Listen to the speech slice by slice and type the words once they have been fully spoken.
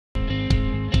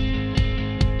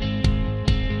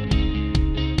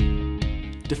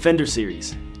Defender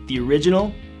Series, the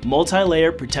original,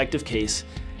 multi-layer protective case,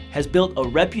 has built a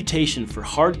reputation for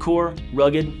hardcore,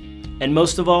 rugged, and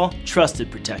most of all,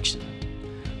 trusted protection.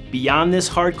 Beyond this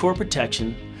hardcore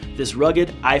protection, this rugged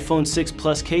iPhone 6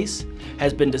 Plus case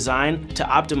has been designed to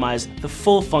optimize the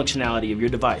full functionality of your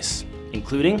device,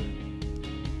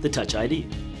 including the Touch ID.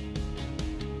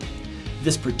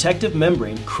 This protective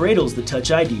membrane cradles the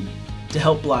Touch ID to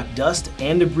help block dust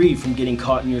and debris from getting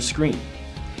caught in your screen.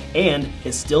 And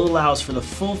it still allows for the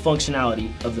full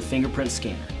functionality of the fingerprint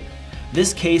scanner.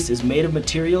 This case is made of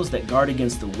materials that guard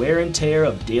against the wear and tear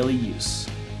of daily use.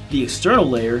 The external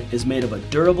layer is made of a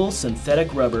durable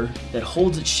synthetic rubber that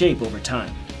holds its shape over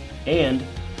time. And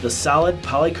the solid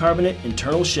polycarbonate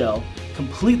internal shell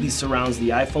completely surrounds the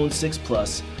iPhone 6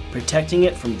 Plus, protecting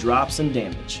it from drops and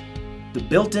damage. The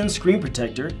built-in screen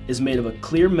protector is made of a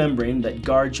clear membrane that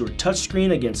guards your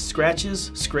touchscreen against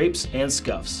scratches, scrapes, and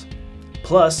scuffs.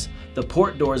 Plus, the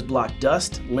port doors block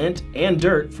dust, lint, and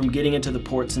dirt from getting into the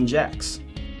ports and jacks.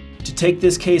 To take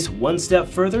this case one step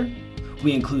further,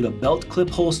 we include a belt clip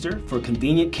holster for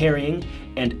convenient carrying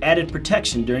and added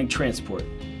protection during transport.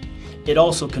 It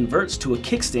also converts to a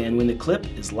kickstand when the clip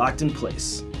is locked in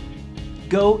place.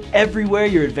 Go everywhere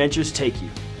your adventures take you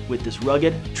with this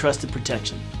rugged, trusted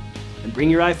protection. And bring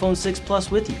your iPhone 6 Plus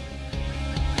with you.